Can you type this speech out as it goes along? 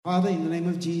Father, in the name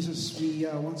of Jesus, we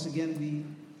once again we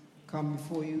come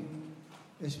before you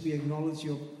as we acknowledge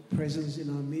your presence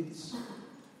in our midst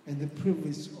and the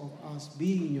privilege of us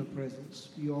being in your presence.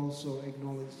 We also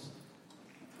acknowledge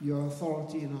your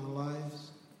authority in our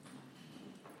lives.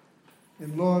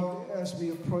 And Lord, as we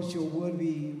approach your word,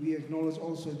 we acknowledge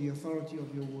also the authority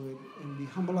of your word. And we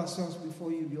humble ourselves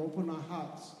before you. We open our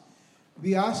hearts.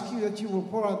 We ask you that you will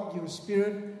pour out your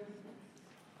spirit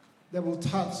that will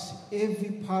touch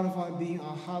every part of our being,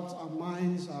 our hearts, our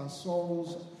minds, our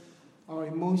souls, our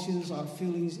emotions, our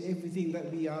feelings, everything that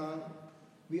we are.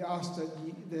 We ask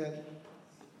that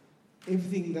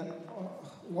everything that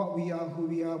what we are, who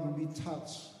we are, will be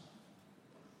touched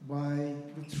by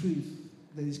the truth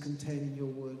that is contained in your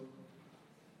word.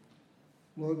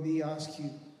 Lord, we ask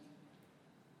you,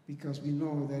 because we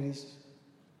know that it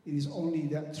is only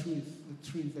that truth,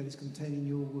 the truth that is contained in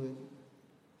your word,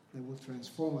 that will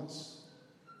transform us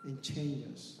and change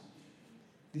us.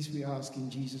 This we ask in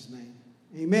Jesus' name.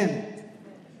 Amen.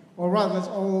 All right, let's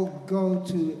all go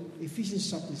to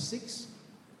Ephesians chapter 6.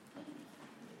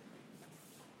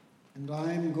 And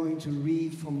I'm going to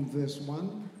read from verse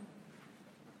 1.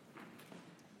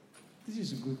 This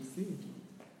is a good thing.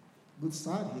 Good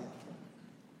start here.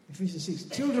 Ephesians 6.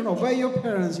 Children, obey your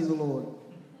parents in the Lord.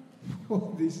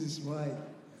 Oh, this is right.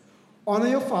 Honor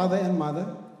your father and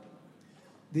mother.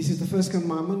 This is the first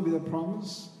commandment with a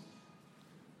promise,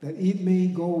 that it may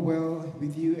go well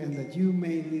with you and that you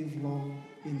may live long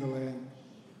in the land.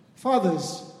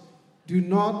 Fathers, do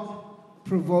not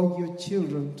provoke your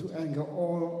children to anger,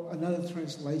 or another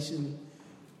translation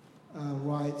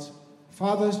writes,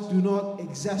 fathers, do not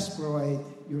exasperate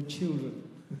your children,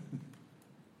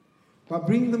 but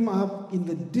bring them up in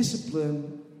the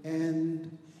discipline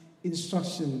and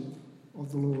instruction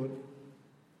of the Lord.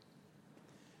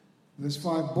 Verse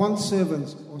 5,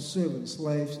 bondservants or servants,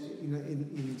 slaves,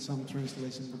 in some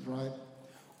translations, right?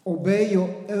 Obey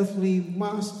your earthly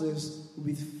masters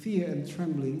with fear and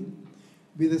trembling,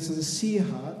 with a sincere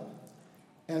heart,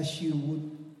 as you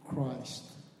would Christ.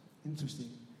 Interesting.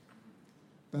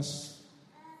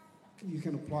 You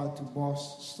can apply to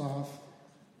boss, staff,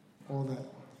 all that.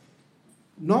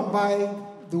 Not by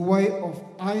the way of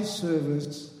eye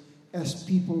service as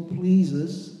people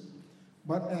pleasers,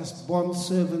 but as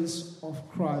bondservants of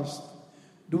Christ,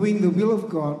 doing the will of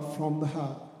God from the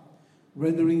heart,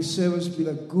 rendering service with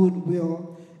a good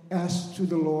will as to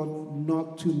the Lord,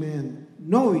 not to men,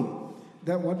 knowing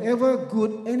that whatever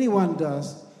good anyone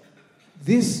does,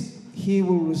 this he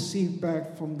will receive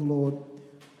back from the Lord,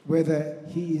 whether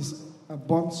he is a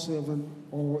bondservant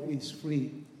or is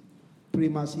free. Pretty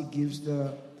much he gives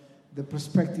the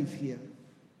perspective here.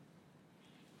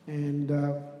 And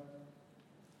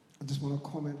I just want to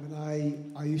comment that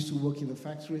I used to work in the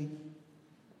factory.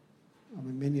 I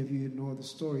mean, many of you know the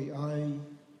story.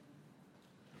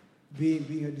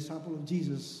 Being a disciple of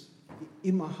Jesus,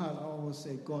 in my heart, I always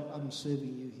say, God, I'm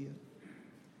serving you here.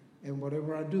 And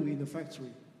whatever I do in the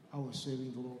factory, I was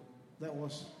serving the Lord. That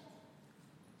was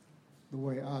the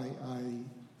way I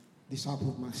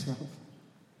discipled myself.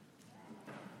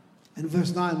 And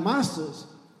verse 9, masters,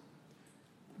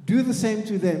 do the same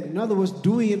to them. In other words,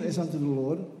 doing it as unto the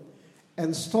Lord,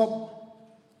 and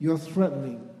stop your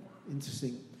threatening.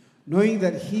 Interesting. Knowing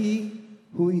that he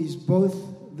who is both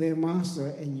their master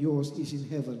and yours is in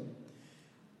heaven,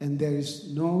 and there is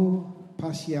no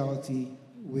partiality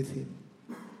with him.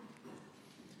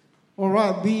 All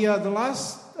right, the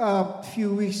last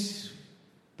few weeks,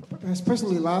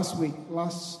 especially last week,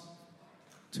 last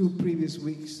 2 previous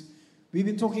weeks, we've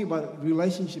been talking about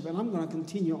relationship, and I'm going to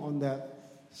continue on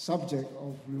that subject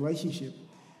of relationship,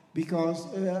 because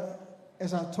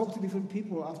as I talk to different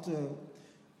people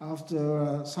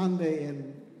after Sunday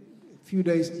and a few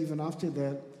days even after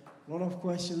that, a lot of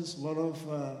questions, a lot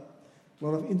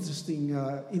of interesting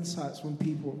insights from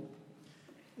people.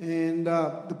 And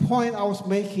the point I was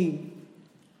making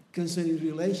concerning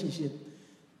relationship,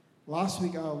 last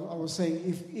week I was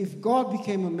saying, if God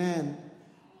became a man,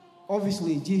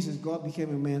 obviously Jesus, God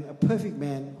became a man, a perfect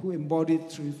man who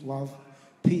embodied truth, love,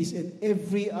 peace, and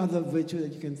every other virtue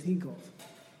that you can think of.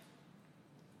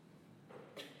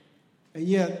 And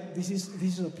yet, this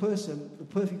is a person, the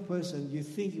perfect person. You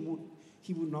think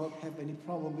he would not have any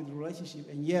problem with the relationship,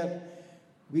 and yet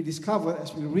we discover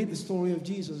as we read the story of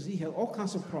Jesus, he had all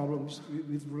kinds of problems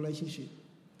with relationship.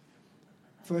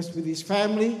 First, with his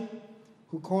family,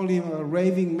 who called him a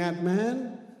raving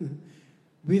madman.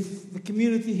 With the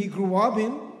community he grew up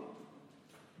in,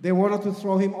 they wanted to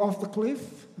throw him off the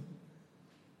cliff.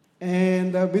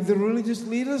 And with the religious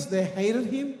leaders, they hated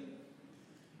him.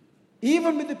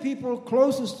 Even with the people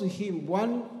closest to him,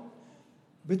 one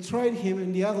betrayed him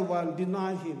and the other one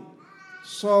denied him.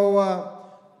 So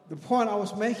the point I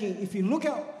was making, if you look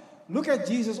at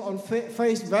Jesus on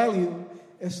face value,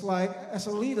 it's like, as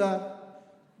a leader,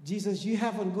 Jesus, you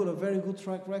haven't got a very good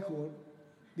track record,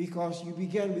 because you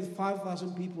began with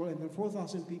 5,000 people and then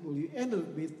 4,000 people. You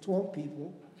ended with 12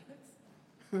 people.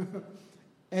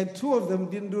 And 2 of them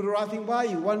didn't do the right thing by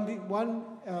you. One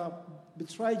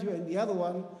betrayed you and the other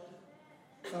one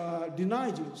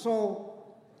denied you. So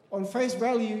on face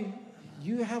value,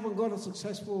 you haven't got a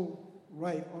successful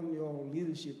rate on your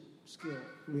leadership skill,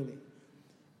 really.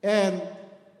 And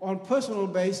on personal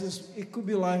basis, it could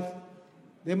be like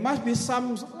there must be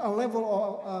some level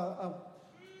or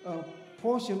a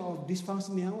portion of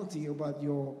dysfunctionality about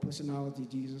your personality,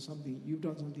 Jesus. You've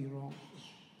done something wrong.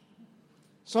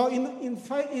 So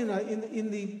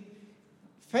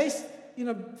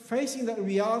facing that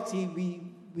reality,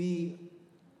 we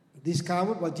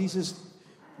discovered what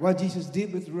Jesus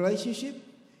did with relationship.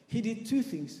 He did 2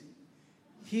 things.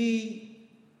 He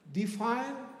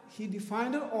defined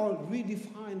it or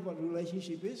redefined what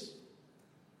relationship is.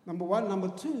 Number 1. Number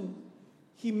 2,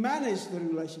 he managed the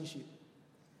relationship.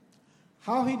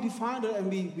 How he defined it, and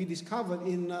we discovered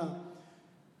in,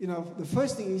 the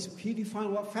first thing is he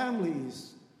defined what family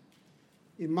is.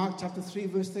 In Mark chapter 3,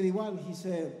 verse 31, he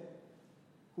said,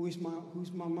 who's my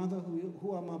mother,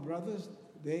 who are my brothers?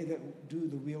 They that do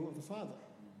the will of the Father.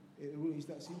 It really is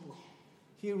that simple.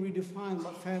 He redefined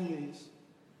what family is.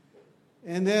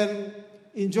 And then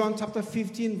in John chapter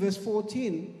 15, verse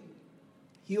 14,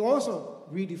 he also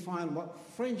redefined what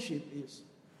friendship is.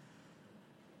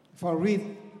 If I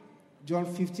read John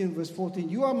 15, verse 14,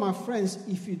 you are my friends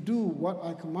if you do what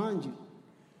I command you.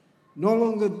 No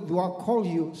longer do I call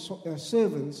you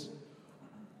servants,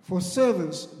 for a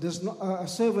servant does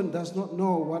not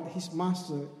know what his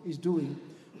master is doing.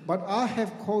 But I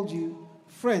have called you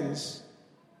friends,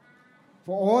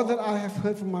 for all that I have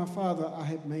heard from my Father I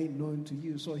have made known to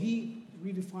you. So he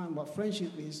redefined what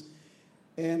friendship is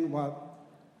and what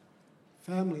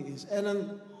family is. And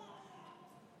then,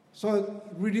 so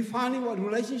redefining what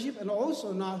relationship, and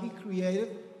also now he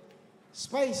created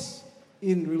space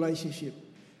in relationship.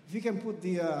 If you can put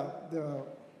the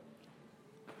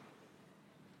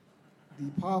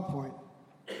PowerPoint.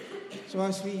 So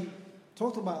as we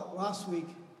talked about last week,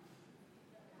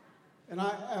 and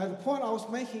the point I was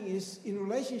making is, in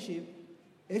relationship,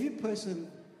 every person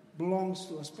belongs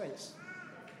to a space.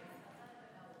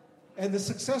 And the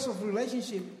success of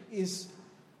relationship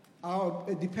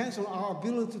it depends on our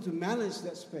ability to manage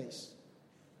that space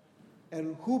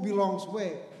and who belongs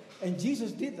where. And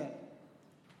Jesus did that.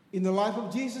 In the life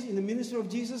of Jesus, in the ministry of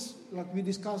Jesus, like we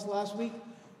discussed last week,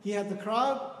 he had the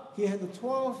crowd, he had the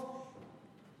 12,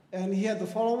 and he had the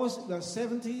followers, the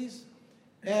 70s.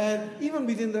 And even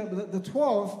within the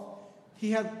 12,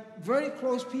 he had very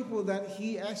close people that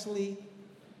he actually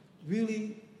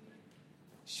really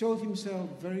showed himself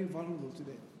very vulnerable to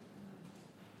them.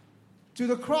 To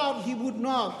the crowd, he would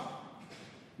not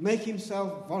make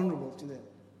himself vulnerable to them.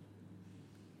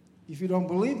 If you don't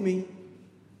believe me,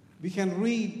 we can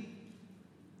read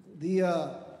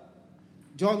the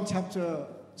John chapter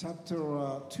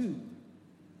 2,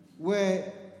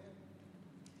 where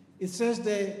it says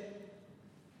that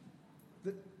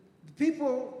the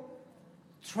people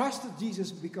trusted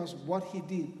Jesus because what he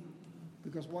did,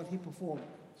 because what he performed,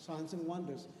 signs and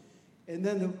wonders. And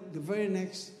then the very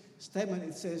next statement,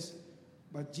 it says,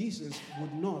 but Jesus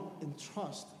would not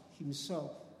entrust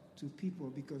himself to people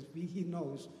because he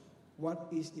knows what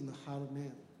is in the heart of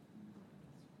man.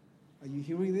 Are you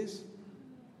hearing this?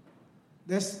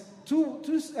 There's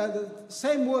the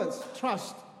same words,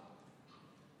 trust.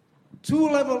 2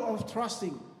 levels of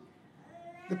trusting.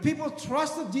 The people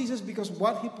trusted Jesus because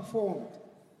what he performed,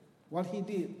 what he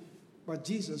did. But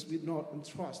Jesus did not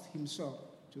entrust himself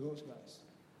to those guys.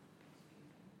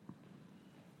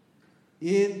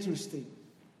 Interesting.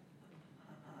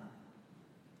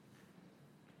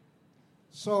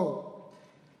 So,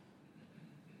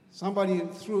 somebody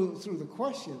threw the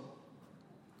question.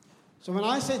 So when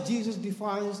I said Jesus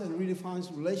defines and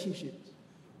redefines relationships,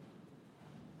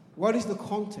 what is the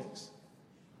context?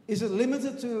 Is it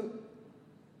limited to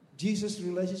Jesus'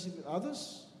 relationship with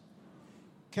others?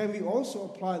 Can we also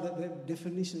apply that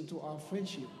definition to our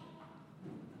friendship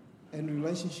and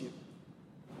relationship?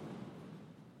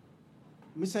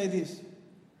 Let me say this.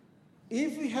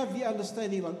 If we have the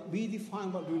understanding, like we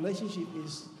defined what relationship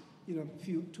is,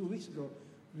 2 weeks ago,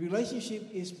 relationship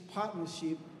is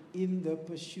partnership in the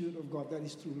pursuit of God. That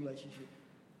is true relationship.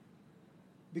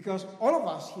 Because all of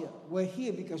us here, we're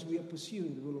here because we are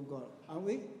pursuing the will of God. Aren't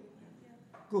we?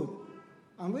 Good.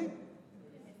 Aren't we?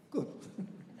 Good.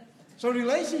 So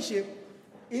relationship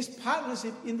is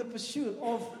partnership in the pursuit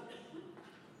of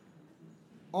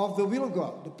the will of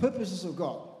God, the purposes of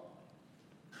God.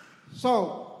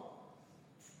 So,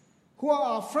 who are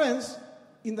our friends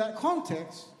in that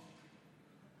context?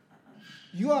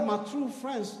 You are my true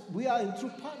friends. We are in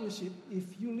true partnership if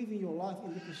you live in your life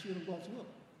in the pursuit of God's will.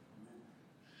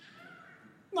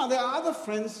 Now, there are other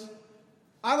friends,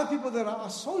 other people that I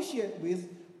associate with,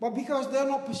 but because they're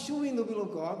not pursuing the will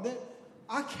of God,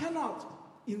 I cannot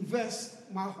invest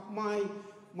my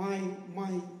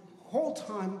whole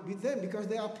time with them, because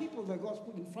there are people that God's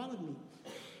put in front of me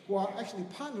who are actually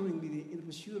partnering with me in the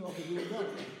pursuit of the will of God.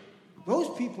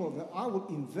 Those people that I would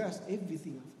invest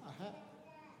everything I have.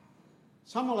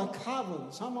 Someone like Carvin,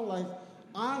 someone like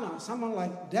Anna, someone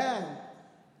like Dan.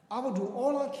 I will do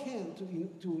all I can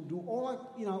to do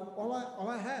all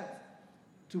I have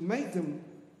to make them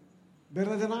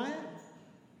better than I am.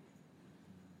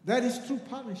 That is true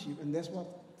partnership, and that's what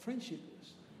friendship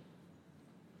is.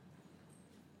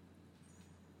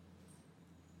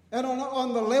 And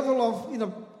on the level of,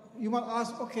 you might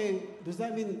ask, okay, does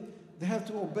that mean they have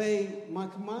to obey my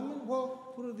commandment?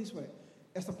 Well, put it this way.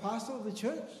 As the pastor of the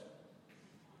church,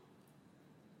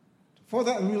 for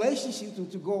that relationship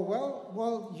to go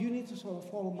well, you need to sort of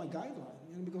follow my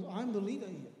guideline, because I'm the leader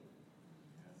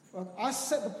here. I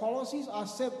set the policies, I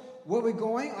set where we're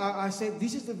going, I said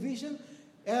this is the vision,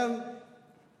 and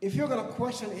if you're going to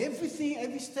question everything,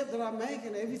 every step that I make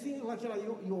and everything, like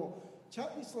your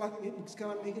child, it's like it's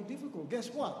going to make it difficult. Guess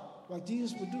what? Like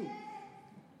Jesus would do.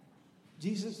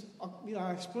 Jesus,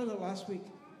 I explained it last week.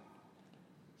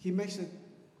 He makes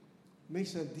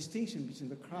a distinction between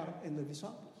the crowd and the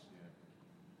disciples.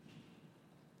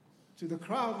 To the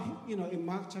crowd, in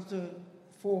Mark chapter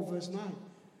 4, verse 9,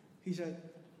 he said,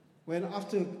 when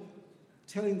after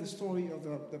telling the story of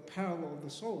the parable of the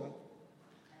sower,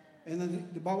 and then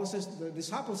the Bible says the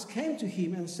disciples came to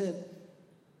him and said,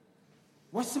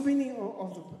 what's the meaning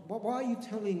of why are you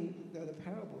telling the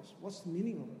parables? What's the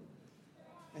meaning of it?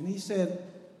 And he said,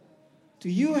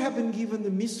 to you have been given the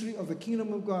mystery of the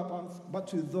kingdom of God, but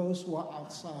to those who are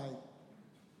outside.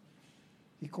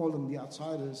 He called them the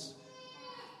outsiders,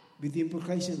 with the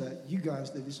implication that you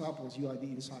guys, the disciples, you are the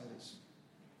insiders.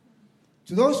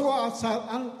 To those who are outside,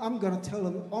 I'm going to tell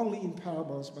them only in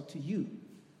parables, but to you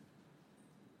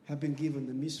have been given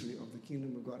the mystery of the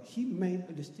kingdom of God. He made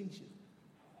a distinction.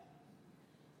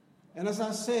 And as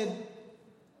I said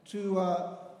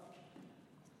to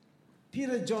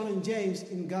Peter, John, and James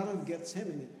in Garden of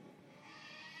Gethsemane,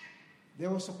 there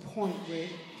was a point where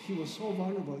he was so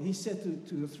vulnerable. He said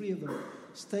to the three of them,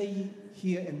 stay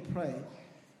here and pray,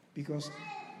 because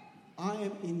I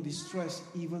am in distress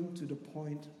even to the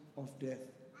point of death.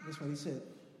 That's what he said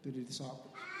to the disciples.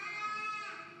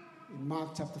 In Mark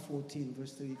chapter 14,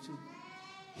 verse 32.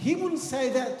 He wouldn't say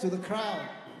that to the crowd.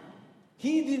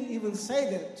 He didn't even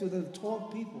say that to the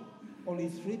 12 people, only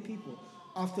 3 people,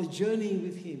 after journeying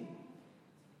with him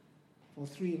for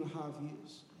 3.5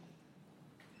 years.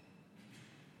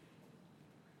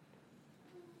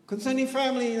 Concerning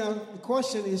family, the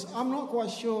question is, I'm not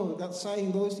quite sure that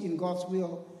saying those in God's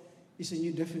will is a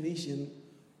new definition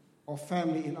of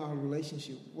family in our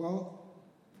relationship. Well,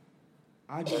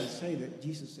 I didn't say that.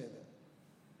 Jesus said that.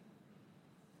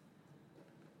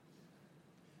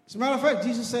 As a matter of fact,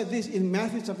 Jesus said this in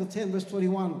Matthew chapter 10, verse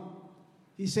 21.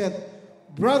 He said,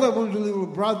 brother will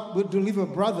deliver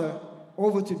brother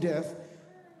over to death,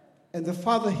 and the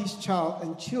father his child,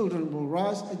 and children will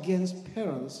rise against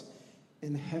parents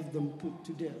and have them put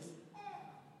to death.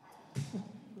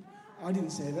 I didn't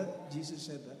say that. Jesus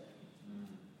said that.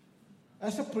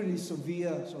 That's a pretty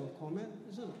severe sort of comment,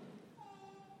 isn't it?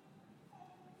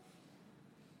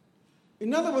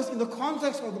 In other words, in the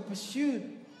context of the pursuit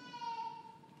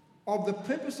of the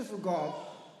purposes of God,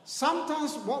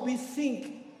 sometimes what we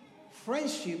think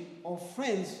friendship or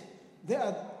friends, they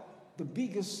are the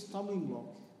biggest stumbling block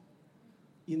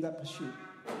in that pursuit.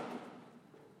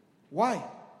 Why?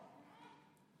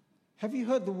 Have you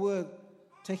heard the word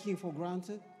taking for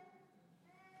granted?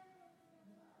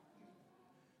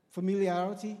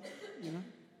 Familiarity,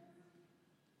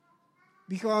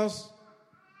 Because,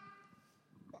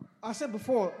 I said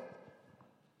before,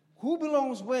 who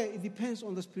belongs where, it depends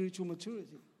on the spiritual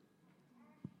maturity.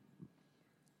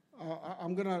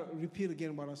 I'm going to repeat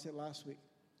again what I said last week.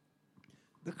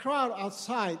 The crowd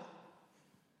outside,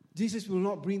 Jesus will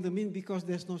not bring them in because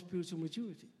there's no spiritual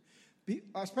maturity.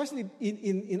 Especially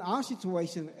in our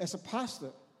situation as a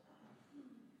pastor.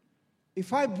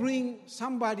 If I bring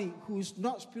somebody who is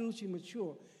not spiritually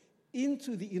mature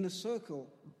into the inner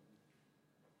circle,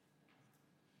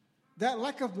 that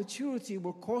lack of maturity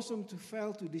will cause them to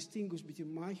fail to distinguish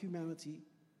between my humanity,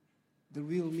 the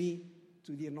real me,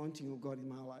 to the anointing of God in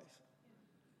my life.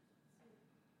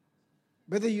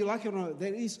 Whether you like it or not,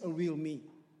 there is a real me.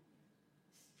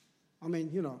 I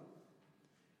mean,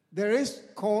 there's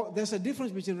a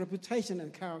difference between reputation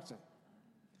and character.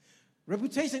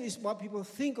 Reputation is what people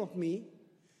think of me.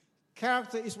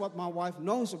 Character is what my wife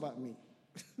knows about me.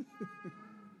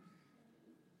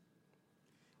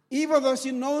 Even though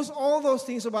she knows all those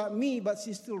things about me, but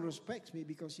she still respects me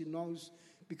because she knows,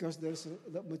 because there's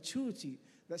that maturity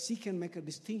that she can make a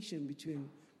distinction between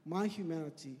my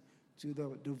humanity to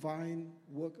the divine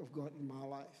work of God in my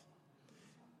life.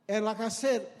 And like I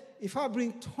said, if I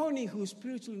bring Tony, who's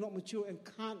spiritually not mature and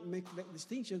can't make that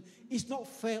distinction, it's not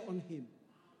fair on him.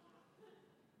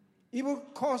 It will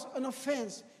cause an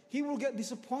offense. He will get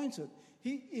disappointed.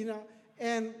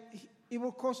 And it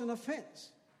will cause an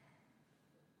offense.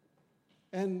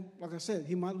 And like I said,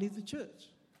 he might leave the church.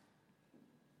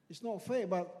 It's not fair,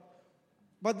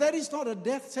 but that is not a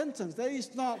death sentence. That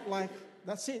is not like,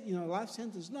 that's it, life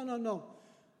sentence. No.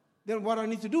 Then what I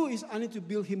need to do is I need to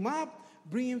build him up,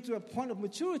 bring him to a point of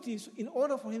maturity in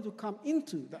order for him to come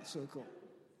into that circle.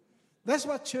 That's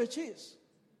what church is.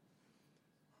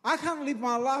 I can't live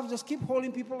my life just keep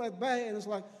holding people at bay, and it's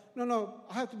like, no,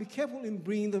 I have to be careful in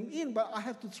bringing them in, but I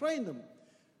have to train them.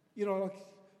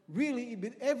 Really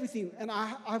with everything, and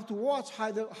I have to watch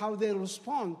how they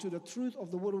respond to the truth of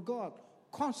the Word of God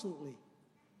constantly.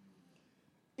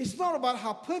 It's not about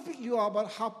how perfect you are, but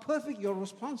how perfect your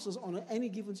responses on any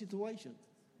given situation.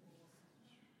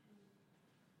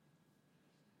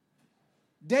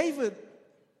 David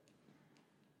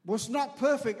was not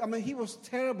perfect. I mean, he was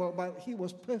terrible, but he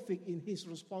was perfect in his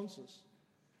responses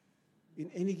in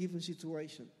any given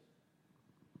situation.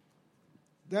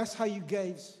 That's how you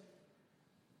gauge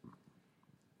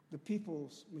the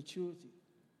people's maturity.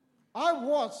 I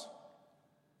watch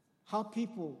how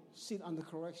people sit under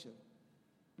correction,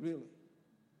 really.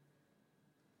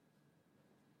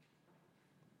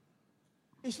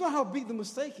 It's not how big the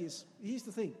mistake is. Here's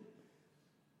the thing.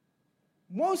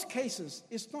 Most cases,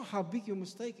 it's not how big your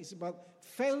mistake is, but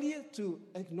failure to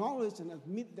acknowledge and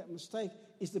admit that mistake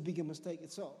is the bigger mistake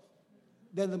itself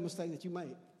than the mistake that you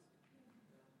made.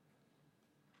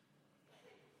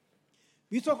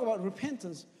 We talk about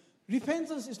repentance.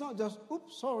 Repentance is not just,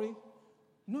 oops, sorry.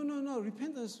 No.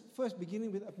 Repentance first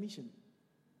beginning with admission.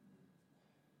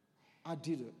 I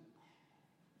did it.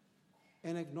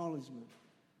 An acknowledgement.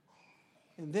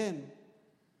 And then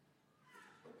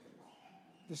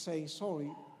the saying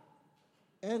sorry.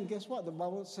 And guess what? The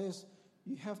Bible says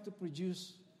you have to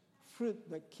produce fruit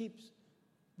that keeps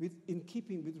in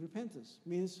keeping with repentance.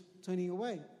 Means turning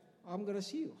away. I'm going to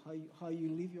see you. How you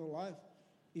live your life.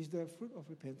 Is there fruit of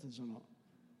repentance or not?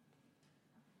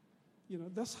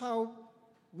 That's how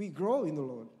we grow in the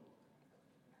Lord.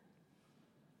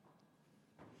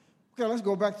 Okay, let's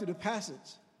go back to the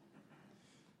passage.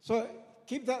 So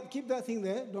keep that thing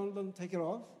there. Don't take it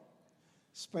off.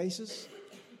 Spaces.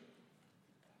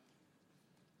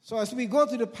 So as we go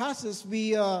to the passage,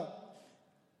 we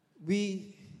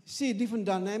see different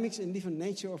dynamics and different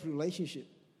nature of relationship.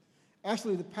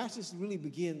 Actually, the passage really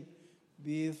begin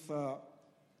with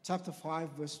chapter 5,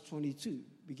 verse 22.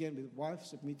 Begin with, wife,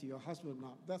 submit to your husband.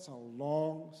 Now, that's a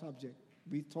long subject.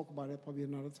 We talk about it probably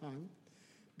another time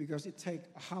because it takes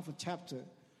half a chapter.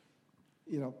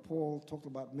 Paul talked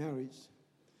about marriage.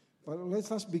 But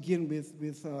let's begin with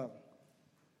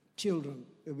children,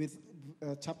 with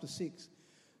chapter 6.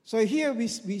 So here we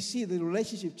see the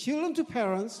relationship, children to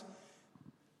parents,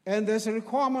 and there's a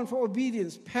requirement for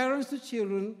obedience. Parents to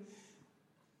children,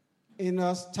 in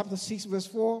chapter 6, verse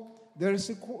 4, there is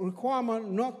a requirement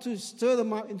not to stir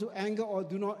them up into anger or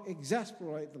do not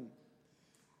exasperate them.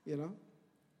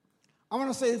 I want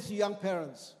to say this to young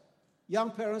parents.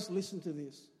 Young parents, listen to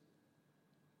this.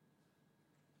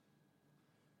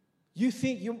 You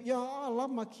think, I love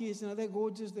my kids, they're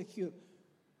gorgeous, they're cute.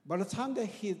 By the time they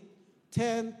hit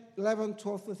 10, 11,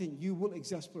 12, 13, you will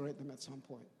exasperate them at some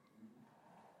point.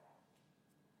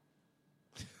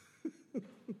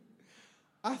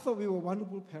 I thought we were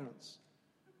wonderful parents.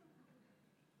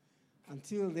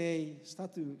 Until they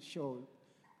start to show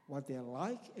what they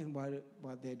like and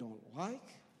what they don't like.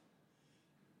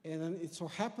 And then it so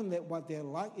happened that what they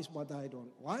like is what I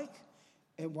don't like,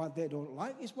 and what they don't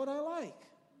like is what I like.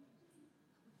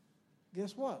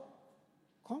 Guess what?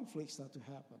 Conflicts start to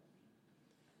happen.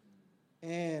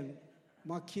 And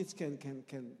my kids can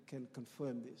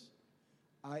confirm this.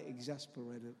 I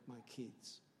exasperated my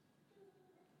kids.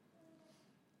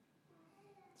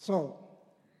 So,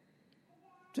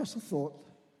 just a thought.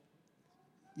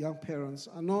 young parents,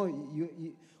 I know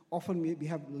you often we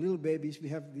have little babies, we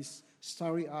have these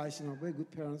starry eyes, very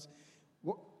good parents.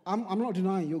 Well, I'm not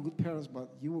denying you're good parents, but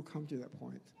you will come to that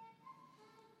point.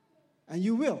 And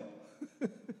you will.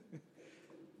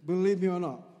 Believe me or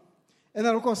not. And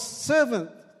then, of course, servant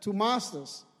to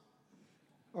masters.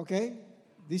 Okay?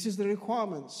 This is the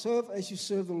requirement. Serve as you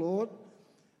serve the Lord,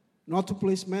 not to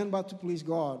please men, but to please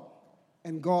God.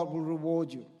 And God will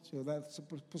reward you. So that's the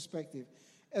perspective.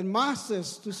 And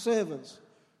masters to servants,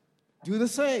 do the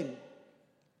same.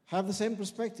 Have the same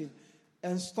perspective.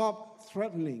 And stop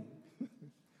threatening.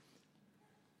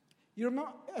 You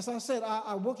remember, as I said,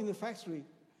 I work in the factory.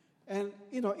 And,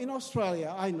 in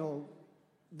Australia, I know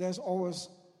there's always,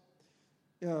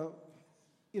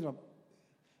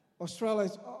 Australia,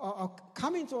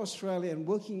 coming to Australia and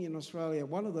working in Australia,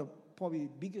 one of the probably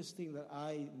biggest thing that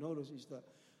I notice is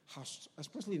how,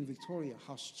 especially in Victoria,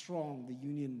 how strong the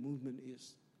union movement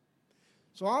is.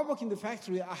 So I work in the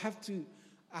factory, I had to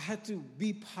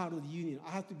be part of the union.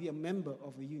 I had to be a member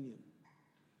of the union.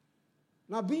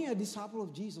 Now, being a disciple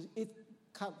of Jesus, it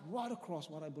cut right across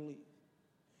what I believe.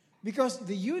 Because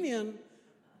the union,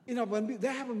 when they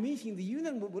have a meeting, the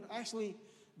union would actually,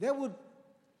 they would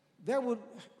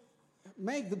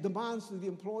make the demands to the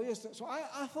employers. So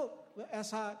I thought,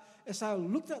 as I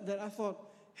looked at that, I thought,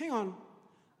 hang on,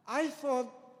 I thought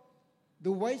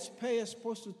the wage payer is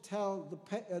supposed to tell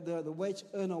the wage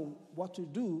earner what to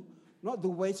do, not the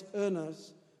wage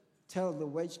earners tell the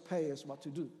wage payers what to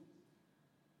do.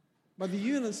 But the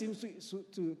union seems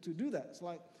to do that. It's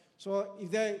like, so if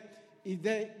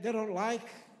they don't like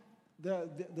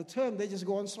the term, they just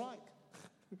go on strike.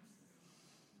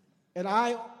 And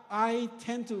I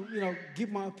tend to,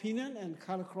 give my opinion and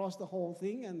cut across the whole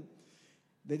thing, and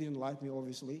they didn't like me,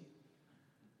 obviously.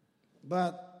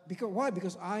 But why?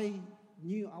 Because I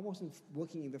knew I wasn't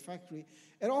working in the factory.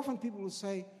 And often people would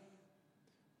say,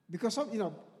 because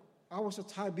I was a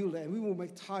tire builder, and we will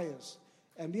make tires,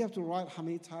 and we have to write how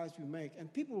many tires we make.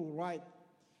 And people will write,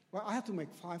 well, I have to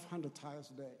make 500 tires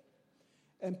a day.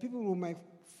 And people will make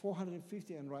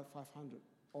 450 and write 500,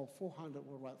 or 400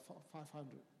 will write 500.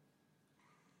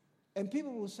 And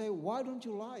people will say, why don't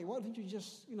you lie? Why don't you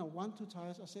just, 1, 2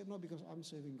 tires? I said, no, because I'm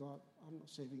serving God. I'm not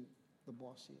serving the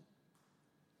boss here.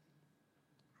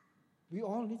 We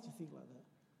all need to think like that.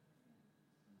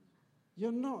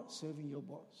 You're not serving your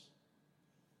boss.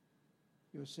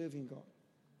 You're serving God.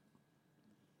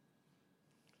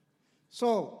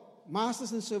 So,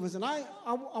 masters and servants. And I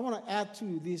want to add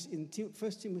to this in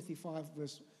 1 Timothy 5,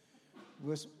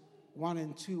 verse 1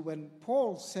 and 2, when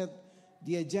Paul said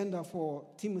the agenda for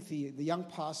Timothy, the young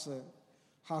pastor,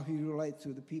 how he relates to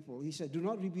the people. He said, do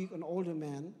not rebuke an older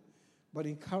man, but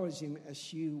encourage him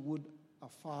as you would a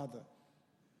father.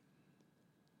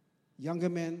 Younger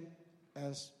men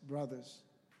as brothers.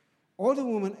 Older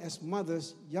women as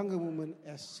mothers, younger women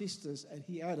as sisters, and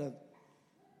he added,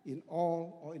 in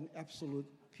all or in absolute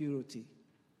purity.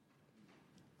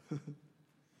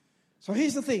 So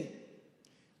here's the thing.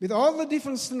 With all the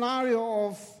different scenario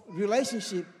of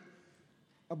relationship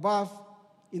above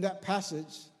in that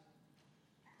passage,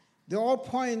 they all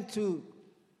point to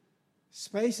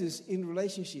spaces in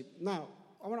relationship. Now,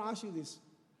 I want to ask you this.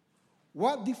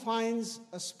 What defines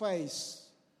a space?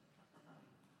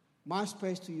 My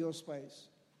space to your space.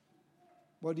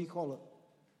 What do you call it?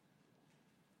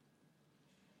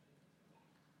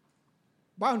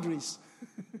 Boundaries.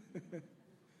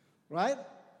 Right?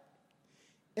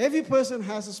 Every person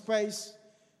has a space.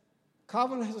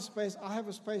 Calvin has a space. I have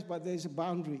a space, but there's a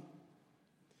boundary.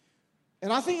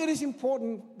 And I think it is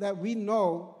important that we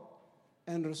know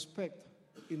and respect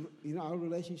in our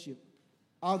relationship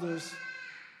others'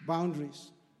 boundaries.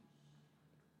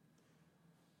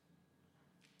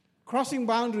 Crossing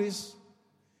boundaries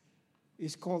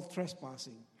is called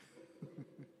trespassing.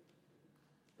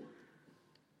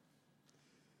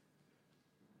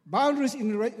 Boundaries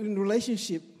in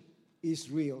relationship is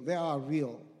real. They are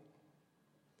real.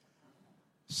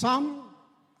 Some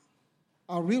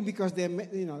are real because they're,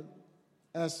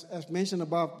 as mentioned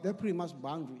above, they're pretty much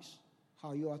boundaries.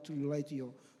 How you are to relate to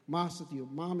your master, to your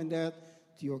mom and dad,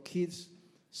 to your kids.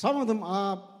 Some of them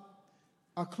are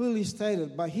clearly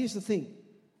stated, but here's the thing.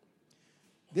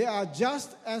 They are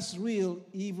just as real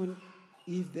even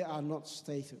if they are not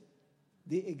stated.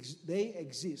 They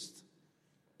exist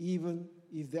even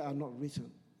if they are not written.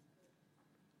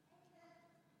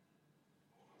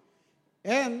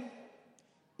 And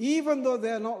even though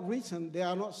they are not written, they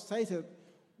are not stated,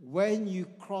 when you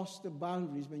cross the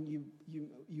boundaries, when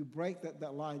you break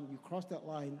that line, you cross that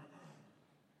line,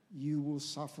 you will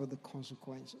suffer the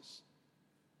consequences.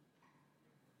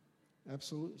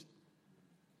 Absolutely.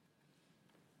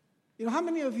 You know, how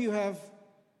many of you have,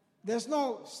 there's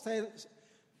nothing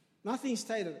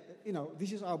stated,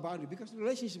 this is our boundary, because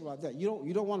relationship like that,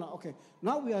 you don't want to, okay,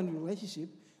 now we are in a relationship,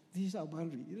 this is our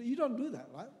boundary. You don't do that,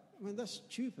 right? I mean, that's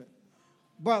stupid.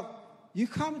 But you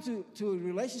come to a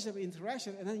relationship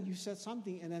interaction, and then you said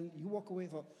something, and then you walk away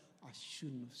and thought, I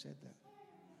shouldn't have said that.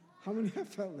 How many have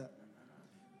felt that?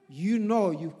 You know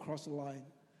you've crossed the line.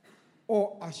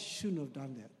 Or I shouldn't have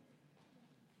done that.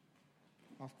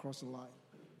 I've crossed the line.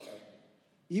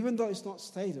 Even though it's not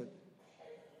stated,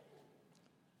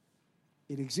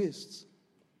 it exists.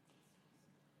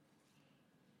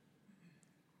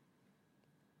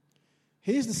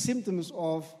 Here's the symptoms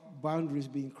of boundaries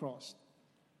being crossed.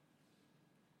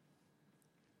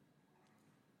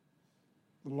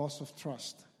 The loss of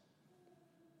trust.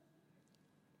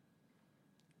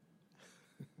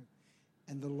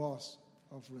 And the loss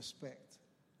of respect.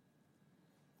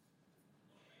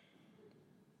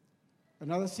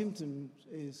 Another symptom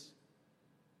is,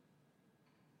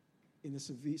 in a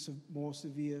more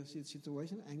severe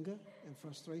situation, anger and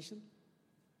frustration,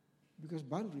 because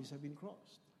boundaries have been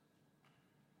crossed.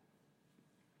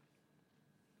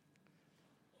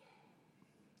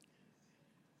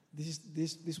 This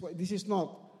is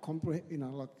not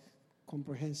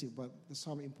comprehensive, but there's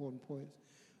some important points.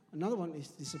 Another one is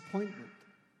disappointment.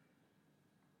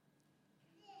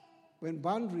 When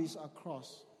boundaries are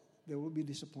crossed, there will be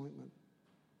disappointment.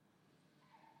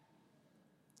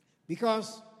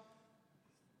 Because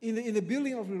in the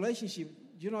building of relationship,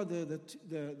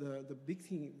 the big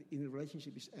thing in a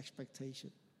relationship is expectation,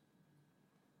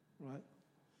 right?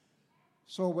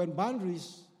 So when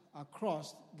boundaries are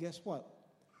crossed, guess what?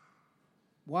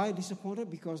 Why disappointed?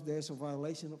 Because there's a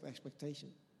violation of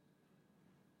expectation.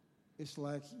 It's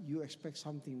like you expect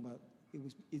something, but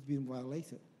it's been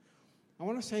violated. I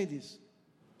want to say this.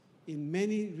 In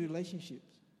many relationships,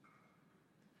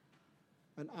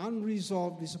 an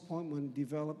unresolved disappointment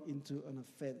develops into an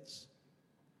offense.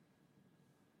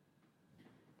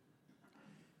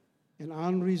 An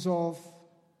unresolved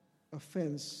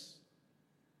offense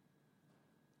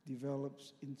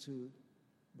develops into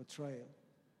betrayal.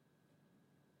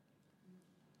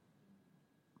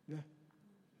 Yeah.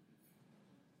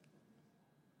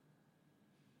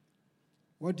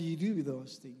 What do you do with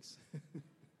those things?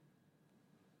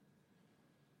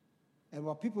 And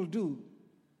what people do,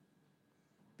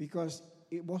 because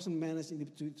it wasn't managed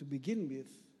to begin with.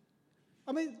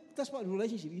 I mean, that's what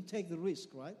relationship, you take the risk,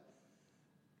 right?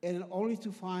 And only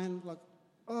to find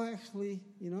actually.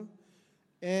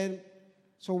 And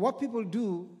so what people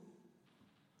do,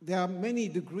 there are many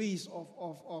degrees of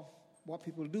what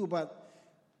people do, but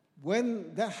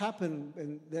when that happens,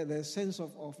 and there's sense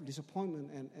of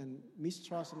disappointment and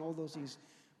mistrust and all those things,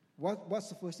 what's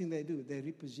the first thing they do? They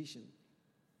reposition.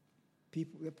 They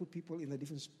put people in a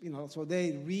different, so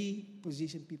they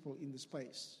reposition people in the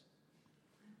space.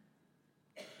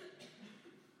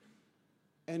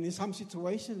 And in some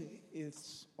situations,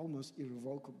 it's almost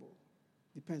irrevocable.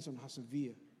 Depends on how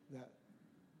severe that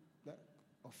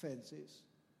offense is,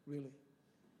 really.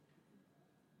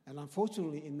 And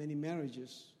unfortunately, in many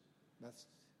marriages,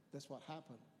 that's what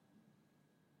happened.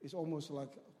 It's almost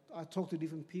like I talked to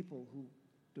different people who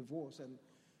divorced, and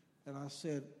I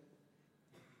said,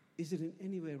 is it in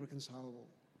any way reconcilable?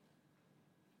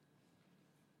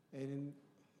 And in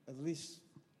at least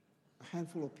a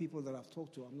handful of people that I've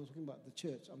talked to, I'm not talking about the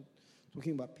church, I'm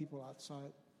talking about people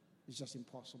outside, it's just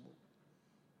impossible.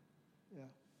 Yeah.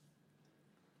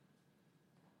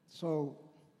 So,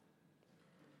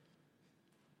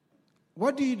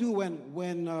 what do you do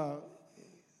when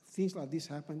things like this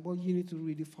happen? Well, you need to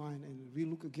redefine and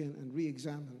relook again and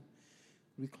re-examine,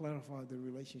 re-clarify the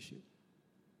relationship.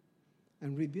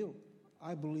 And rebuild.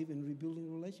 I believe in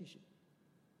rebuilding relationship.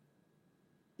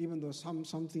 Even though some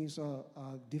things are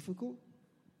difficult,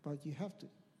 but you have to.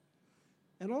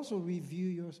 And also review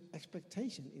your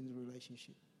expectation in the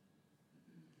relationship.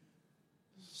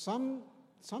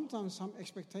 Sometimes some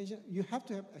expectation, you have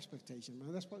to have expectation,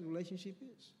 man. That's what relationship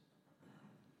is.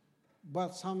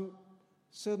 But some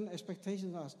certain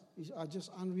expectations are just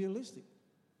unrealistic.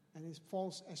 And it's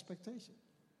false expectation.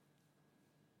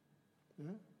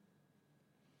 Yeah?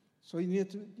 So you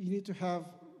need to have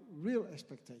real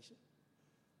expectation.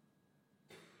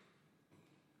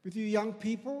 With you young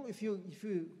people, if you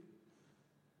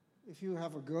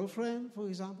have a girlfriend, for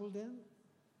example, then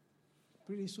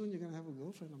pretty soon you're going to have a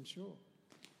girlfriend, I'm sure.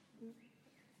 Yeah.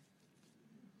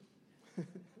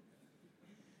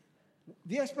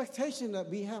 The expectation that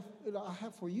I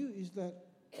have for you is that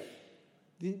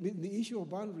the issue of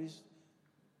boundaries,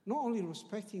 not only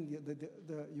respecting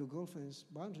your girlfriend's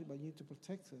boundary, but you need to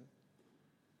protect her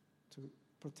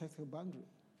protect her boundary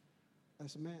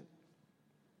as a man.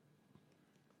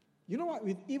 You know what?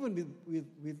 Even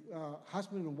with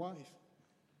husband and wife,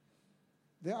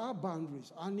 there are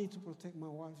boundaries. I need to protect my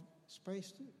wife's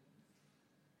space too.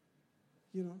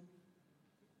 You know?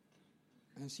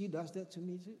 And she does that to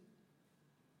me too.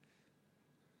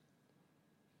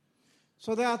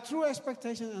 So there are true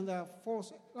expectations and there are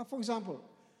false. Like for example,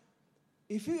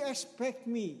 if you expect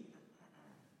me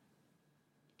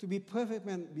to be perfect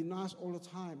and be nice all the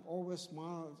time, always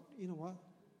smile, you know what?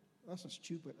 That's a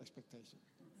stupid expectation.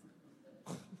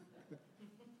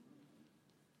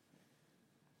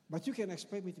 But you can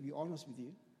expect me to be honest with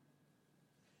you.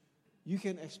 You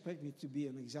can expect me to be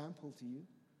an example to you.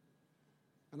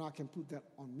 And I can put that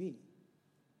on me.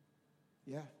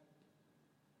 Yeah.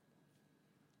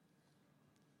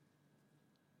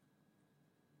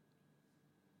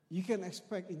 You can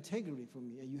expect integrity from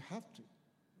me, and you have to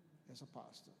as a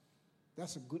pastor.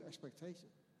 That's a good expectation.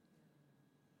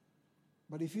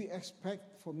 But if you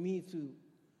expect for me to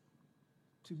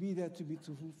be there to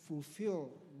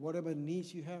fulfill whatever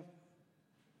needs you have,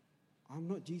 I'm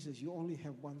not Jesus. You only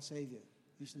have one Savior.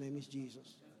 His name is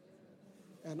Jesus.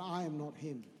 And I am not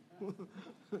him.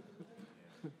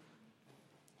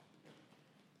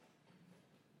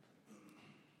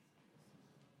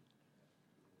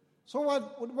 So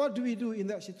what do we do in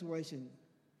that situation?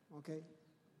 Okay?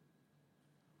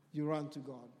 You run to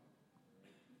God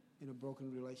in a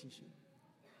broken relationship.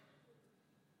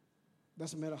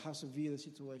 Doesn't matter how severe the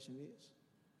situation is.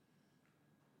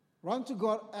 Run to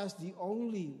God as the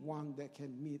only one that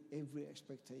can meet every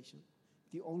expectation.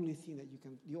 The only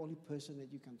person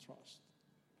that you can trust.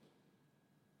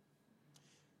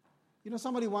 You know,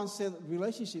 somebody once said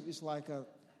relationship is like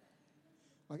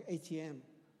ATM,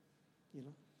 you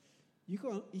know.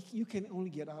 You can only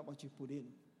get out what you put in.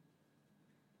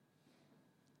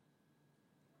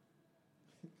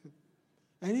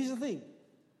 And here's the thing.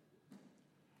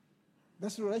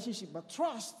 That's a relationship. But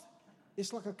trust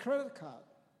is like a credit card.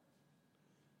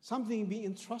 Something being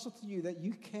entrusted to you that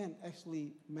you can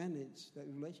actually manage that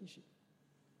relationship.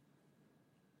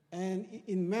 And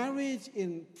in marriage,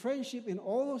 in friendship, in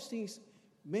all those things,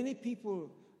 many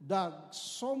people dug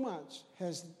so much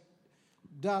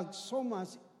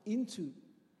into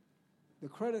the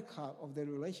credit card of their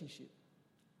relationship.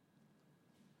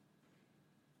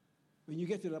 When you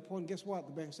get to that point, guess what?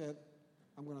 The bank said,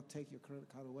 I'm going to take your credit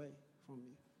card away from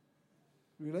you.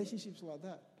 Relationships like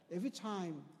that. Every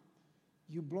time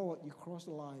you blow it, you cross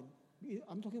the line.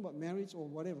 I'm talking about marriage or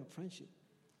whatever, friendship.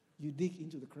 You dig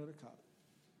into the credit card.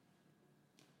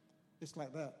 It's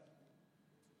like that.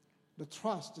 The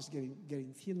trust is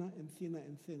getting thinner and thinner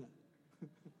and thinner.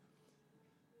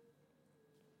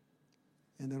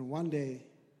 And then one day,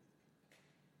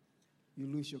 you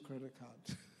lose your credit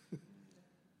card.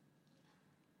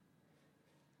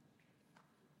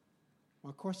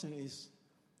 My question is,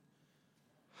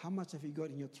 how much have you got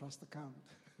in your trust account?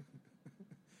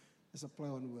 It's a play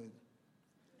on word.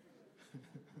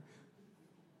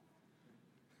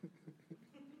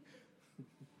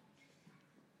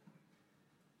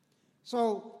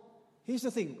 So, here's the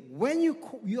thing. When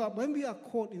we are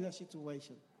caught in that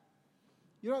situation,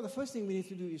 you know, the first thing we need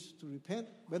to do is to repent,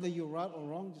 whether you're right or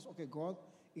wrong. Just, okay, God,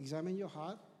 examine your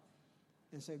heart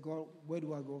and say, God, where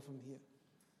do I go from here?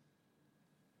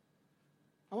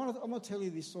 I'm going to tell you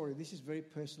this story. This is very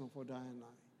personal for Diane and I.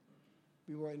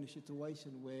 We were in a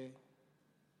situation where,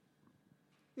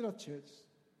 you know, church.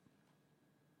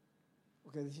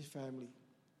 Okay, this is family.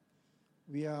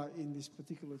 We are in this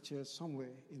particular church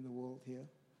somewhere in the world here,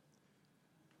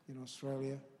 in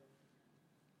Australia.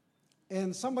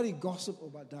 And somebody gossiped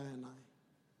about Diane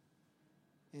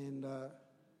and I, and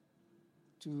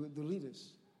to the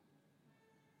leaders.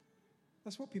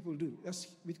 That's what people do.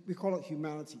 We call it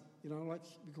humanity. You know, like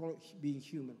we call it being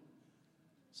human.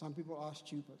 Some people are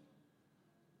stupid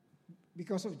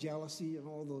because of jealousy and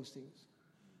all those things.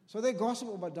 So they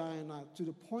gossip about Diane and I to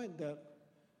the point that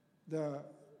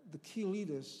the key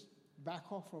leaders back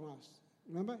off from us.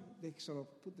 Remember? They sort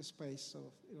of put the space, sort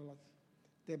of, you know, like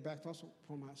they backed off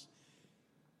from us.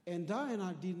 And Diane and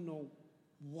I didn't know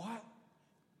what,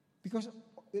 because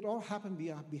it all happened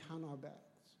behind our backs.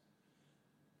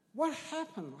 What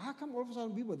happened? How come all of a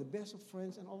sudden we were the best of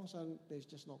friends and all of a sudden there's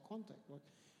just no contact? Like,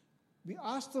 we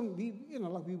asked them,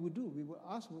 like we would do. We would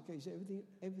ask them, okay, is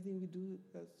everything we do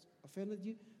that's offended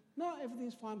you? No,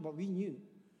 everything's fine, but we knew.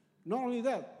 Not only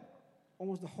that,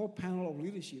 almost the whole panel of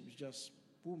leadership is just,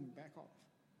 boom, back off.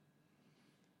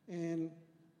 And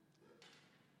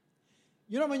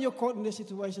you know, when you're caught in this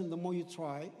situation, the more you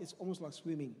try, it's almost like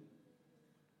swimming.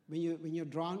 When you're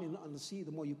drowned on the sea,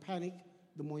 the more you panic,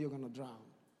 the more you're going to drown.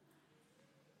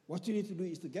 What you need to do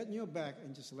is to get in your bag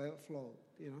and just let it float,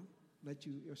 let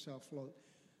yourself float.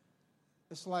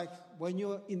 It's like when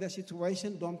you're in that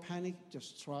situation, don't panic,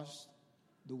 just trust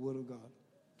the Word of God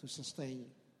to sustain you.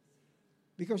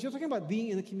 Because you're talking about being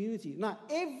in a community. Now,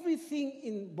 everything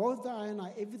in both Di and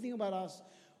I, everything about us,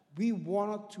 we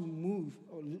wanted to move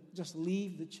or just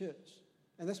leave the church.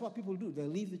 And that's what people do. They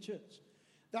leave the church.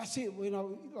 That's it.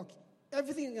 Like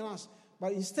everything in us.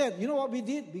 But instead, you know what we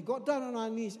did? We got down on our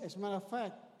knees. As a matter of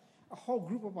fact, a whole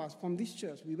group of us from this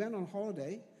church, we went on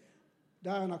holiday.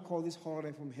 Di and I call this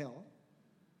holiday from hell.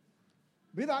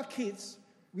 With our kids,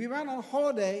 we went on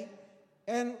holiday,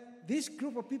 and this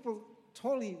group of people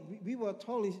we were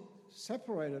totally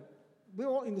separated. We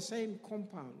were all in the same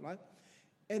compound, right?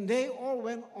 And they all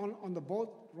went on the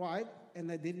boat ride, and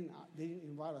they didn't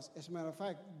invite us. As a matter of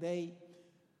fact, they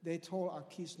told our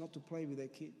kids not to play with their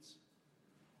kids.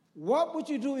 What would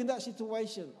you do in that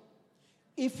situation?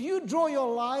 If you draw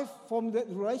your life from that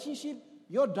relationship,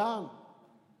 you're done.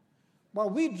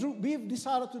 But we've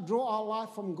decided to draw our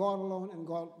life from God alone and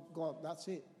God. That's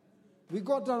it. We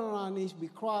got down on our knees, we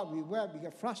cried, we wept, we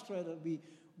got frustrated,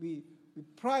 we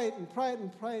prayed and prayed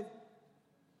and prayed.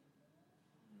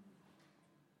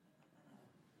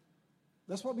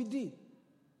 That's what we did.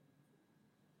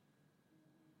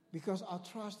 Because our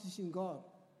trust is in God.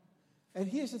 And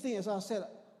here's the thing, as I said,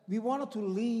 we wanted to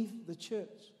leave the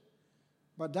church.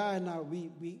 But Di and I,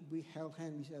 we held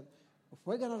hands. We said, if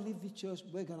we're going to leave the church,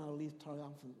 we're going to leave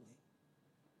triumphantly.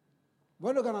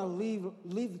 We're not going to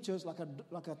leave the church like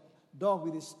a dog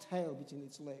with its tail between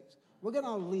its legs. We're going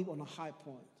to leave on a high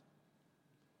point.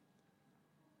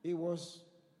 It was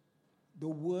the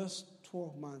worst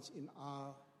 12 months in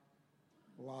our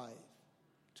life,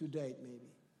 to date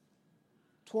maybe.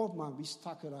 12 months, we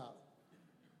stuck it out.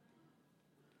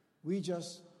 We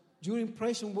just, during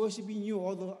praise and worship, we knew,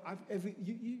 although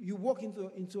you walk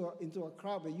into a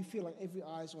crowd where you feel like every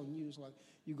eye is on you. It's like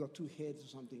you got two heads or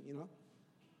something,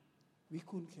 We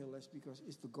couldn't care less because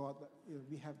it's the God that,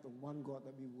 we have the one God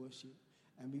that we worship.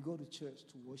 And we go to church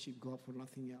to worship God for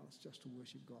nothing else, just to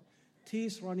worship God.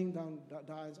 Tears running down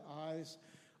Di's eyes.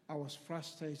 I was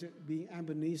frustrated. Being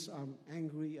Ambonese, I'm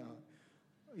angry.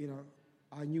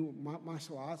 I knew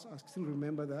martial arts. I still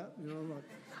remember that.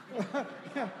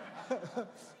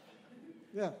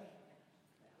 Yeah.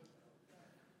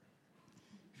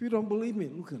 If you don't believe me,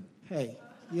 look at, hey,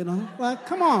 like,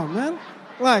 come on, man.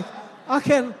 Like, I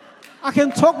can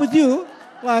talk with you,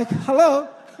 like, hello.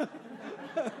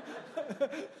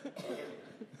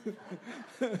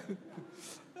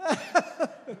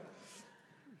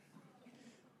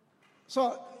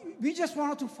 So we just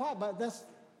wanted to fight, but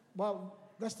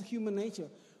that's the human nature.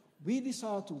 We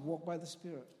decided to walk by the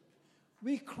Spirit.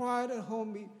 We cried at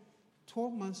home.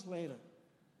 12 months later,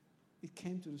 it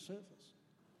came to the surface.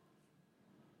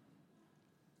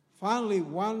 Finally,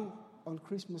 on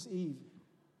Christmas Eve,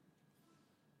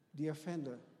 the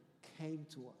offender came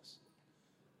to us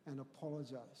and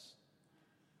apologized.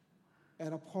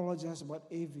 And apologized about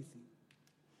everything.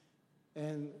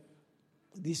 And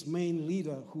this main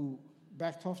leader who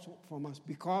backed off from us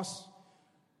because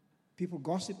people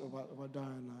gossip about Di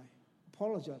and I,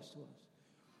 apologized to us.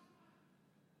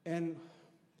 And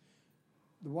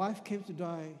the wife came to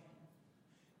Di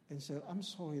and said, I'm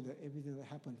sorry that everything that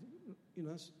happened,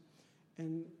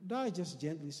 And Di just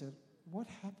gently said, what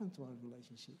happened to our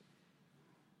relationship?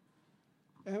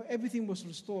 And everything was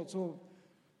restored. So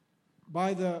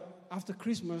after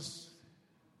Christmas,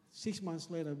 6 months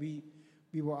later, we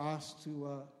were asked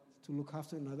to look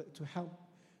after to help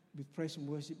with praise and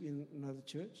worship in another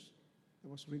church. That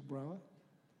was Rick Brower.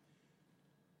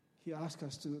 He asked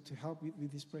us to help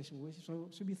with this praise and worship. So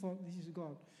we thought, this is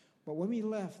God. But when we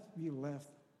left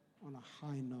on a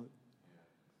high note.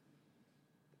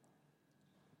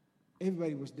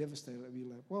 Everybody was devastated that we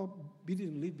left. Well, we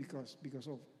didn't leave because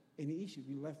of any issue.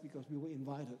 We left because we were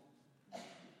invited.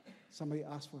 Somebody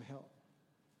asked for help.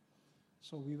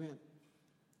 So we went.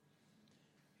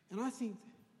 And I think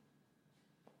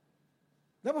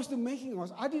that was the making of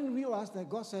us. I didn't realize that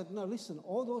God said, no, listen,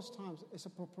 all those times it's a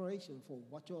preparation for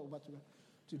what you're about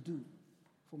to do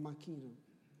for my kingdom.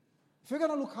 If you're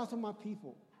going to look after my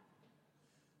people,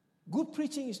 good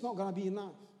preaching is not going to be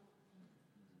enough.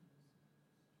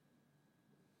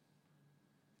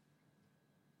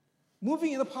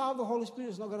 Moving in the power of the Holy Spirit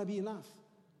is not going to be enough.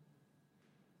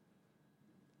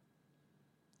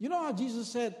 You know how Jesus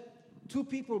said 2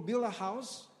 people build a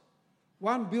house?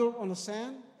 One built on the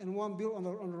sand and one built on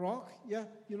the rock. Yeah,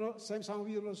 some of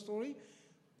you know the story.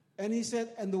 And he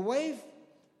said, and the wave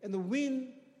and the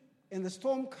wind and the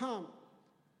storm come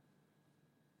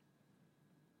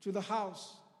to the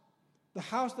house. The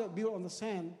house that built on the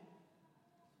sand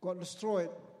got destroyed,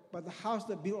 but the house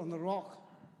that built on the rock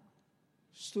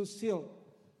stood still.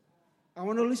 I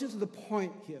want to listen to the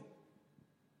point here.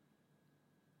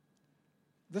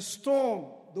 The storm,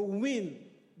 the wind,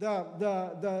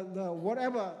 the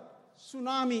whatever,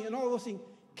 tsunami and all those things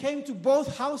came to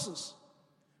both houses.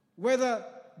 Whether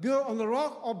built on the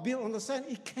rock or built on the sand,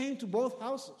 it came to both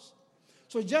houses.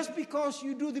 So just because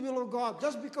you do the will of God,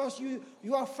 just because you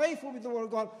are faithful with the word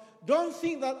of God, don't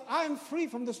think that I'm free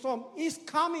from the storm. It's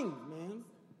coming, man.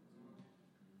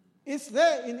 It's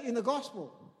there in the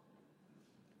gospel.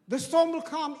 The storm will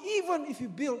come even if you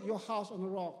build your house on the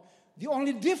rock. The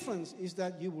only difference is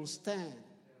that you will stand.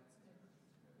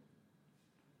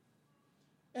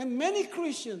 And many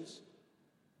Christians,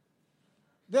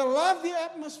 they love the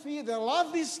atmosphere, they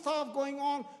love this stuff going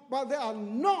on, but they are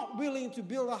not willing to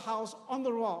build a house on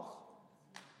the rock.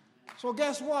 So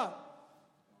guess what?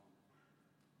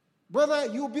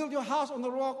 Whether you build your house on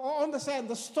the rock or on the sand,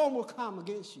 the storm will come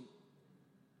against you.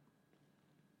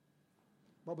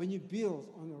 But when you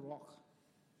build on the rock,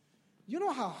 you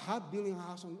know how hard building a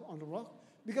house on the rock?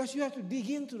 Because you have to dig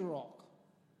into the rock.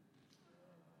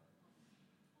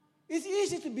 It's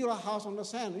easy to build a house on the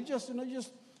sand. You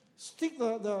just stick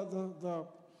the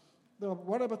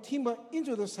whatever timber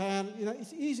into the sand.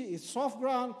 It's easy. It's soft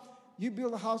ground. You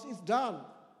build a house. It's done.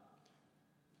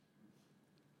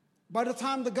 By the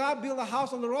time the guy built a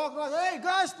house on the rock, like, hey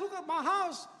guys, look at my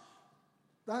house.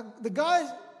 The guy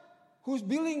who's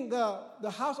building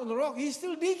the house on the rock, he's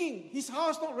still digging. His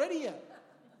house not ready yet.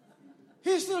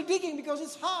 He's still digging because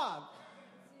it's hard.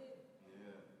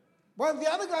 While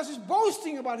the other guy is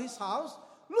boasting about his house,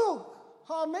 look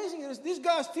how amazing it is. This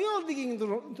guy is still digging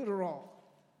into the rock.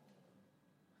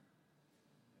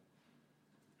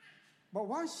 But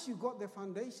once you got the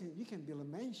foundation, you can build a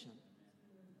mansion.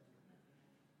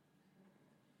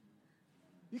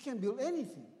 You can build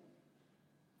anything.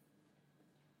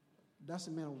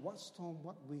 Doesn't matter what storm,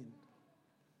 what wind.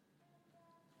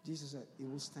 Jesus said, it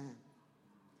will stand.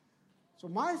 So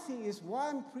my thing is, why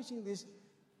I'm preaching this,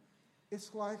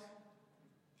 it's like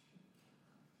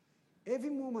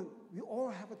every moment we all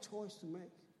have a choice to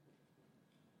make.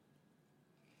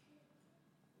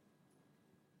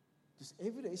 Just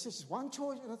every day, it's just one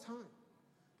choice at a time.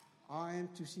 I am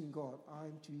choosing God. I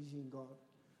am choosing God.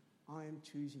 I am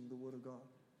choosing the Word of God.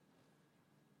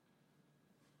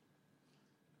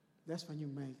 That's when you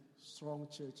make strong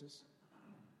churches.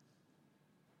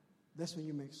 That's when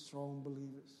you make strong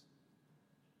believers.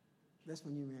 That's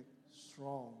when you make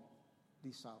strong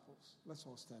disciples. Let's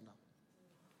all stand up.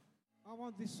 I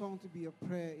want this song to be a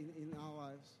prayer in our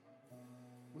lives.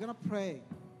 We're going to pray.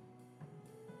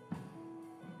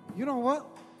 You know what?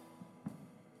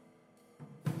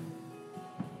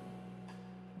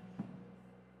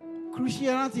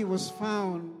 Christianity was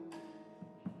found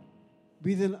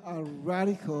within a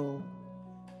radical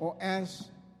or as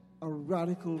a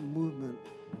radical movement.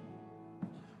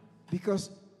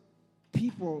 Because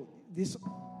people, this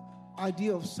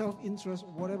idea of self-interest,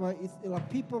 whatever,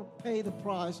 people pay the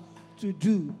price to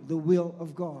do the will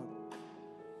of God.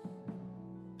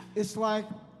 It's like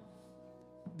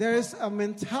there is a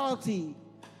mentality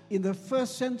in the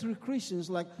first century Christians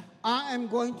like, I am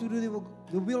going to do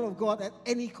the will of God at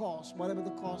any cost, whatever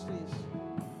the cost is.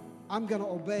 I'm going to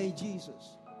obey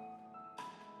Jesus.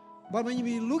 But when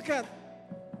you look at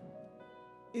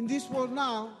in this world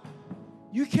now,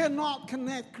 you cannot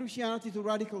connect Christianity to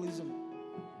radicalism.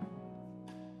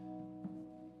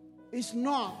 It's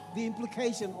not the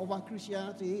implication of what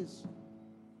Christianity is.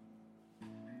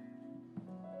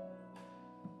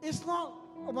 It's not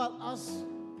about us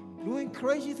doing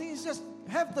crazy things. It's just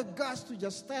have the guts to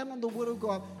just stand on the Word of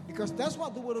God, because that's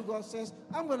what the Word of God says.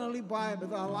 I'm going to live by it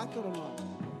whether I like it or not.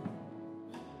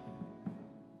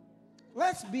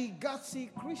 Let's be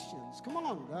gutsy Christians. Come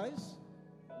on, guys.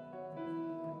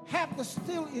 Have the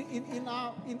still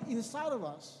inside of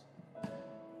us.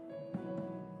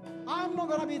 I'm not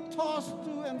going to be tossed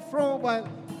to and fro by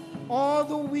all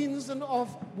the winds and of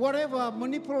whatever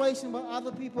manipulation by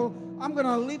other people. I'm going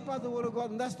to live by the Word of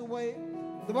God, and that's the way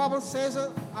the Bible says it.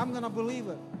 I'm going to believe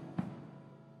it.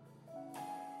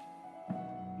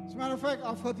 As a matter of fact,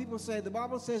 I've heard people say, the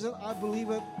Bible says it, I believe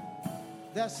it,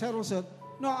 that settles it.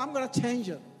 No, I'm going to change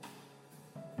it.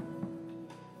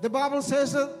 The Bible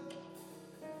says it,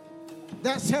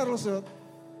 that settles it,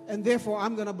 and therefore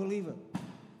I'm going to believe it.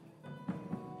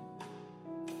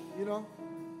 You know?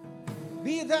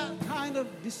 Be that kind of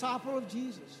disciple of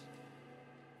Jesus.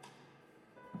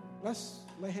 Let's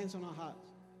lay hands on our hearts.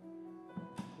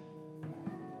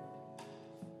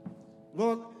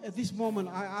 Lord, at this moment,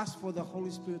 I ask for the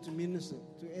Holy Spirit to minister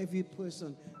to every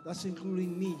person. That's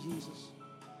including me, Jesus.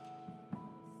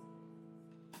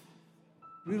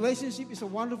 Relationship is a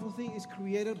wonderful thing. It's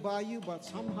created by you, but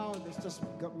somehow it's just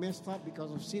got messed up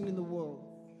because of sin in the world.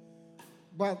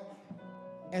 But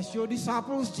as your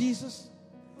disciples, Jesus,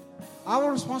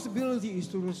 our responsibility is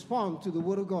to respond to the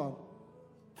Word of God,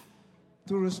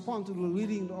 to respond to the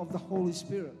leading of the Holy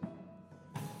Spirit.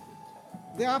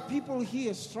 There are people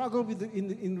here struggle with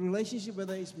in relationship,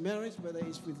 whether it's marriage, whether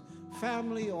it's with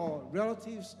family or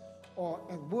relatives or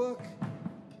at work,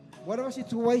 whatever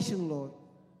situation, Lord.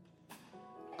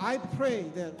 I pray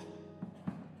that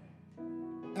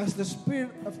as the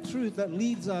Spirit of truth that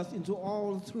leads us into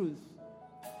all truth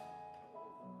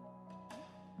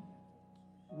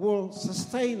will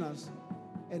sustain us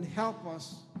and help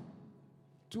us,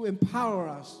 to empower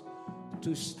us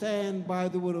to stand by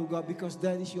the Word of God, because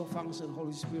that is your function,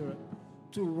 Holy Spirit,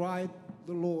 to write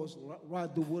the laws,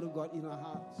 write the Word of God in our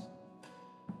hearts.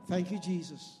 Thank you,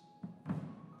 Jesus.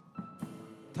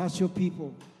 Touch your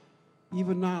people,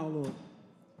 even now, Lord.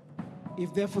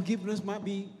 If their forgiveness might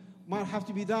have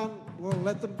to be done, Lord,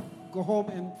 let them go home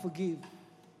and forgive.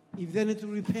 If they need to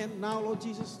repent now, Lord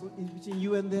Jesus, between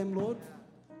you and them, Lord,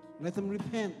 let them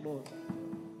repent, Lord.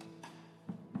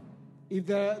 If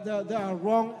there are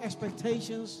wrong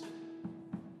expectations,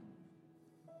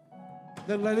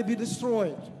 then let it be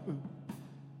destroyed.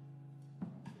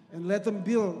 And let them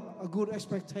build a good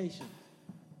expectation.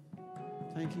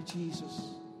 Thank you,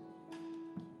 Jesus.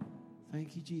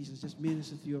 Thank you, Jesus. Just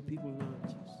minister to your people now,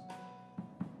 Jesus.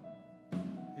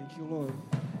 Thank you, Lord.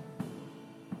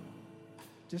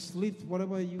 Just lift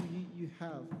whatever you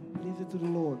have. Lift it to the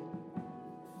Lord.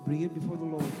 Bring it before the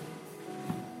Lord.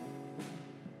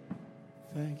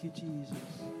 Thank you, Jesus.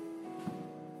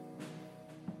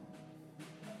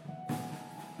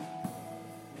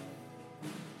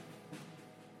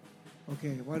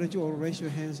 Okay, why don't you all raise your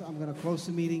hands? I'm going to close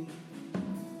the meeting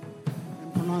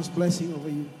and pronounce blessing over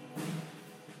you.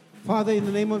 Father, in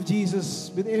the name of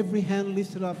Jesus, with every hand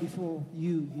lifted up before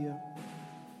you here,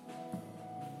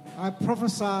 I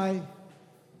prophesy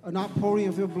an outpouring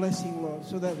of your blessing, Lord,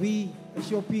 so that we,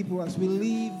 as your people, as we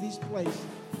leave this place,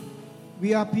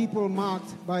 we are people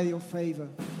marked by your favor.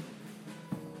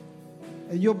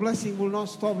 And your blessing will not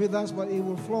stop with us, but it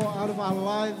will flow out of our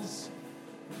lives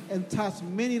and touch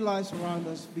many lives around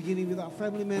us, beginning with our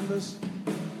family members,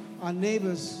 our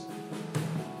neighbors,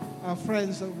 our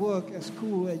friends at work, at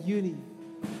school, at uni,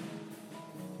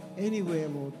 anywhere,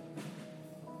 Lord.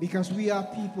 Because we are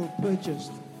people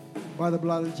purchased by the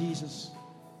blood of Jesus.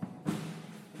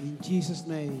 In Jesus'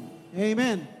 name,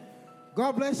 amen.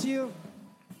 God bless you.